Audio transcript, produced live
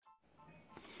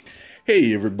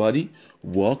Hey everybody,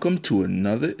 welcome to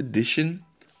another edition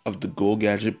of the Go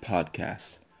Gadget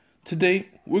Podcast. Today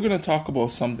we're going to talk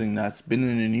about something that's been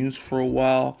in the news for a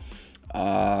while.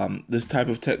 This type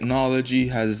of technology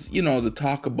has, the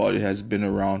talk about it has been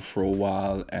around for a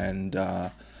while, and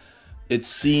it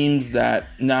seems that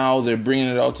now they're bringing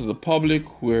it out to the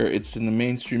public where it's in the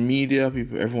mainstream media.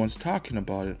 Everyone's talking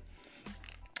about it.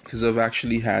 Because I've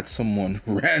actually had someone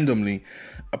randomly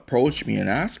approach me and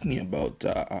ask me about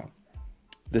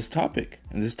this topic.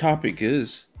 And this topic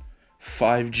is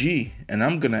 5G. And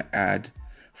I'm going to add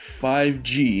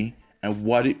 5G and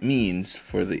what it means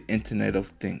for the Internet of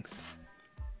Things.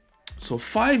 So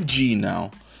 5G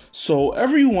now. So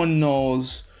everyone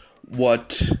knows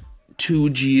what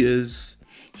 2G is.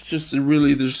 It's just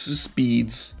really there's the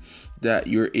speeds that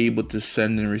you're able to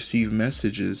send and receive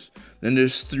messages. Then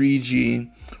there's 3G.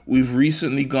 We've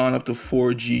recently gone up to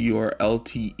 4G or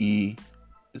LTE.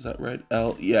 Is that right?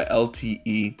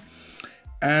 LTE.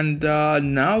 And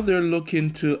now they're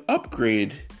looking to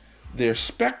upgrade their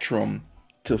spectrum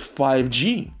to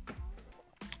 5G.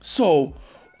 So,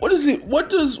 what is it? What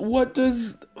does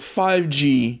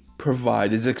 5G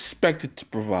provide? Is expected to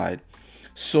provide?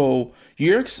 So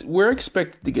we're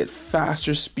expected to get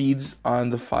faster speeds on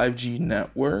the 5G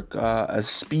network, as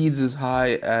speeds as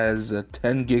high as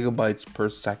 10 gigabytes per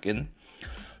second.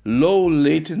 Low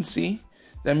latency.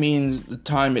 That means the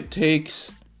time it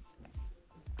takes.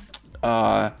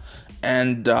 And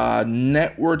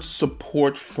network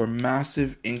support for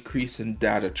massive increase in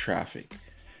data traffic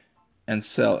and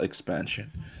cell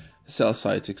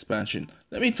sites expansion.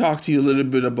 Let me talk to you a little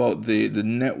bit about the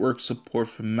network support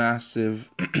for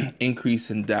massive increase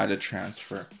in data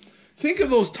transfer. Think of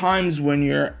those times when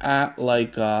you're at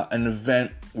like an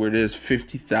event where there's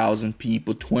 50,000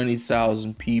 people,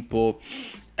 20,000 people,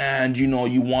 and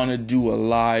you want to do a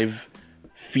live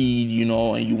feed,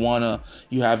 and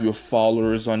you have your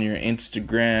followers on your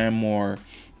Instagram or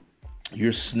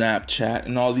your Snapchat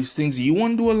and all these things. You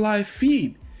want to do a live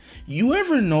feed. You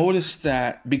ever notice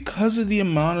that because of the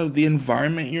amount of the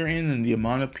environment you're in and the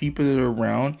amount of people that are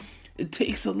around, it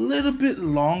takes a little bit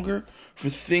longer for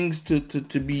things to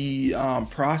be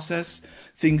processed,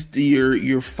 things to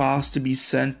your files to be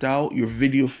sent out, your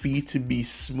video feed to be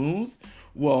smooth?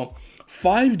 Well,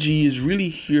 5G is really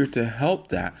here to help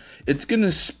that. It's going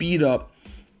to speed up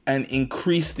and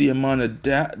increase the amount of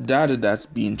data that's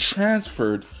being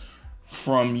transferred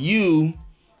from you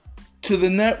to the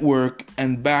network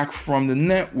and back from the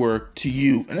network to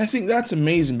you. And I think that's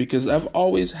amazing because I've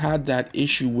always had that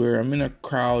issue where I'm in a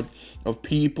crowd of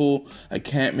people, I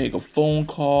can't make a phone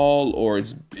call, or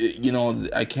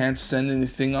I can't send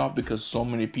anything off because so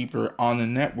many people are on the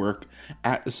network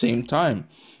at the same time.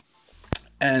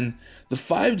 And the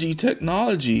 5G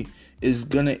technology is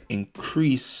going to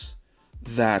increase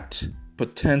that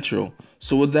potential.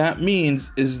 So what that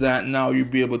means is that now you'll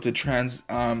be able to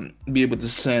transfer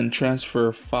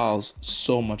files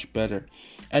so much better.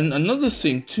 And another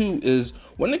thing too is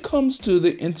when it comes to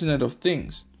the Internet of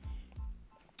Things,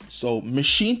 so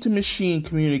machine to machine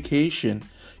communication,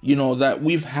 that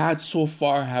we've had so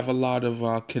far have a lot of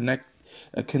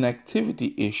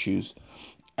connectivity issues.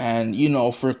 And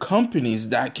for companies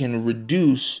that can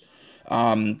reduce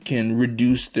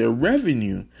their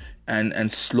revenue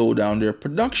and slow down their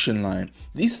production line.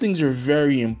 These things are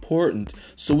very important.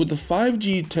 So with the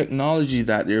 5G technology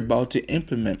that they're about to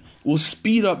implement, will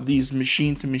speed up these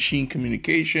machine-to-machine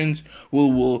communications,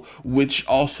 which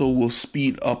also will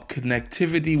speed up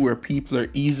connectivity where people are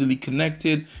easily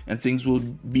connected and things will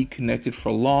be connected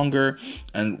for longer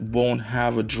and won't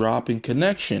have a drop in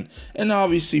connection. And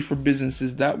obviously for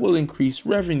businesses, that will increase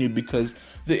revenue because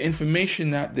the information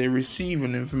that they receive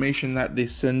and the information that they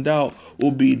send out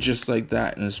will be just like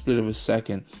that in a split of a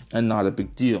second and not a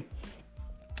big deal.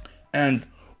 And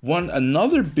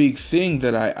another big thing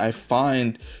that I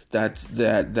find that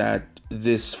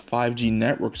this 5G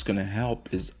network is going to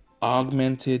help is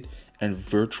augmented and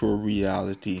virtual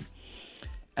reality.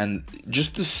 And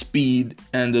just the speed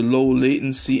and the low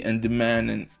latency and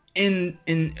demand and in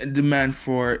demand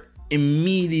for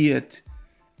immediate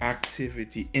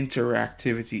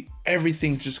interactivity,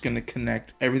 everything's just going to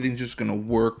connect, everything's just going to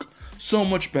work so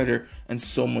much better and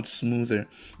so much smoother.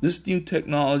 This new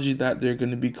technology that they're going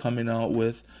to be coming out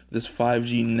with, this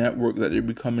 5G network that they're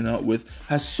be coming out with,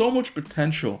 has so much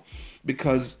potential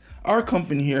because our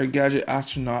company here at Gadget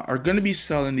Astronaut are going to be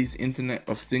selling these Internet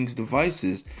of Things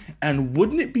devices, and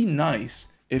wouldn't it be nice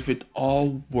if it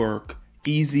all worked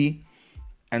easy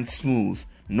and smooth?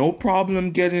 No problem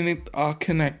getting it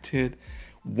connected.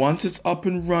 Once it's up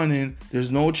and running,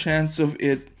 there's no chance of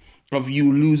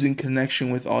you losing connection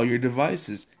with all your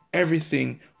devices.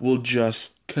 everything will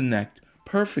just connect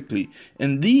perfectly.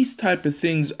 And these type of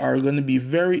things are going to be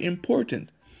very important,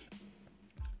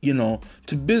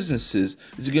 to businesses.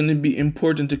 It's going to be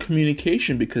important to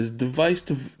communication, because device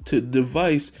to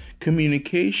device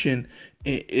communication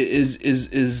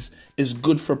is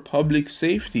good for public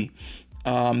safety.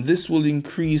 This will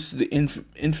increase the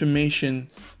information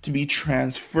to be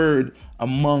transferred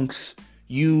amongst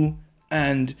you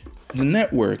and the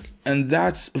network, and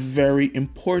that's very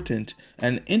important.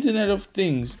 And Internet of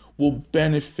Things will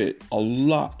benefit a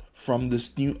lot from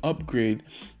this new upgrade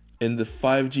in the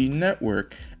 5G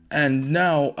network. And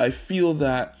now I feel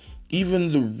that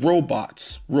even the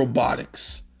robotics,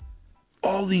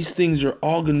 all these things are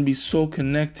all going to be so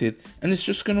connected, and it's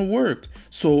just going to work.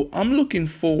 So I'm looking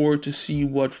forward to see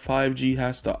what 5G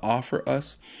has to offer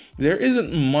us. There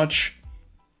isn't much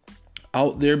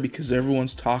out there because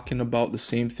everyone's talking about the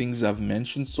same things I've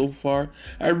mentioned so far.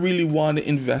 I really want to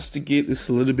investigate this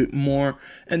a little bit more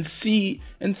and see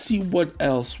what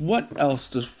else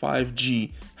does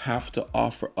 5G have to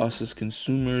offer us as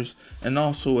consumers and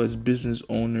also as business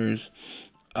owners.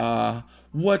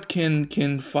 What can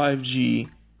 5G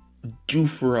do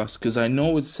for us? Because I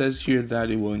know it says here that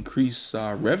it will increase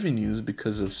revenues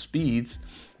because of speeds,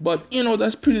 but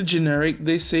that's pretty generic.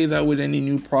 They say that with any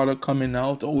new product coming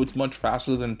out, it's much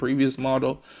faster than previous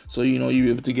model, so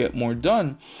you're able to get more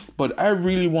done. But I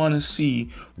really want to see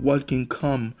what can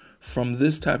come from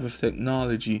this type of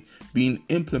technology being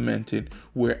implemented,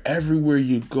 where everywhere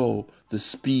you go the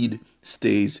speed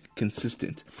stays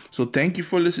consistent. So thank you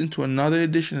for listening to another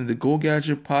edition of the Go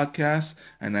Gadget podcast,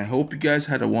 and I hope you guys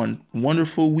had a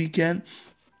wonderful weekend.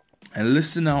 And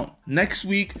listen out, next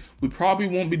week we probably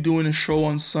won't be doing a show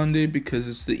on Sunday because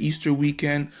it's the Easter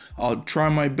weekend. I'll try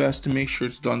my best to make sure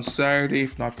it's done Saturday,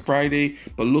 if not Friday,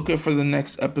 but look out for the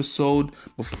next episode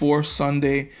before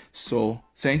Sunday. So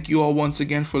thank you all once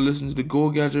again for listening to the Go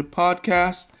Gadget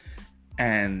podcast,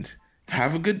 and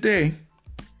have a good day.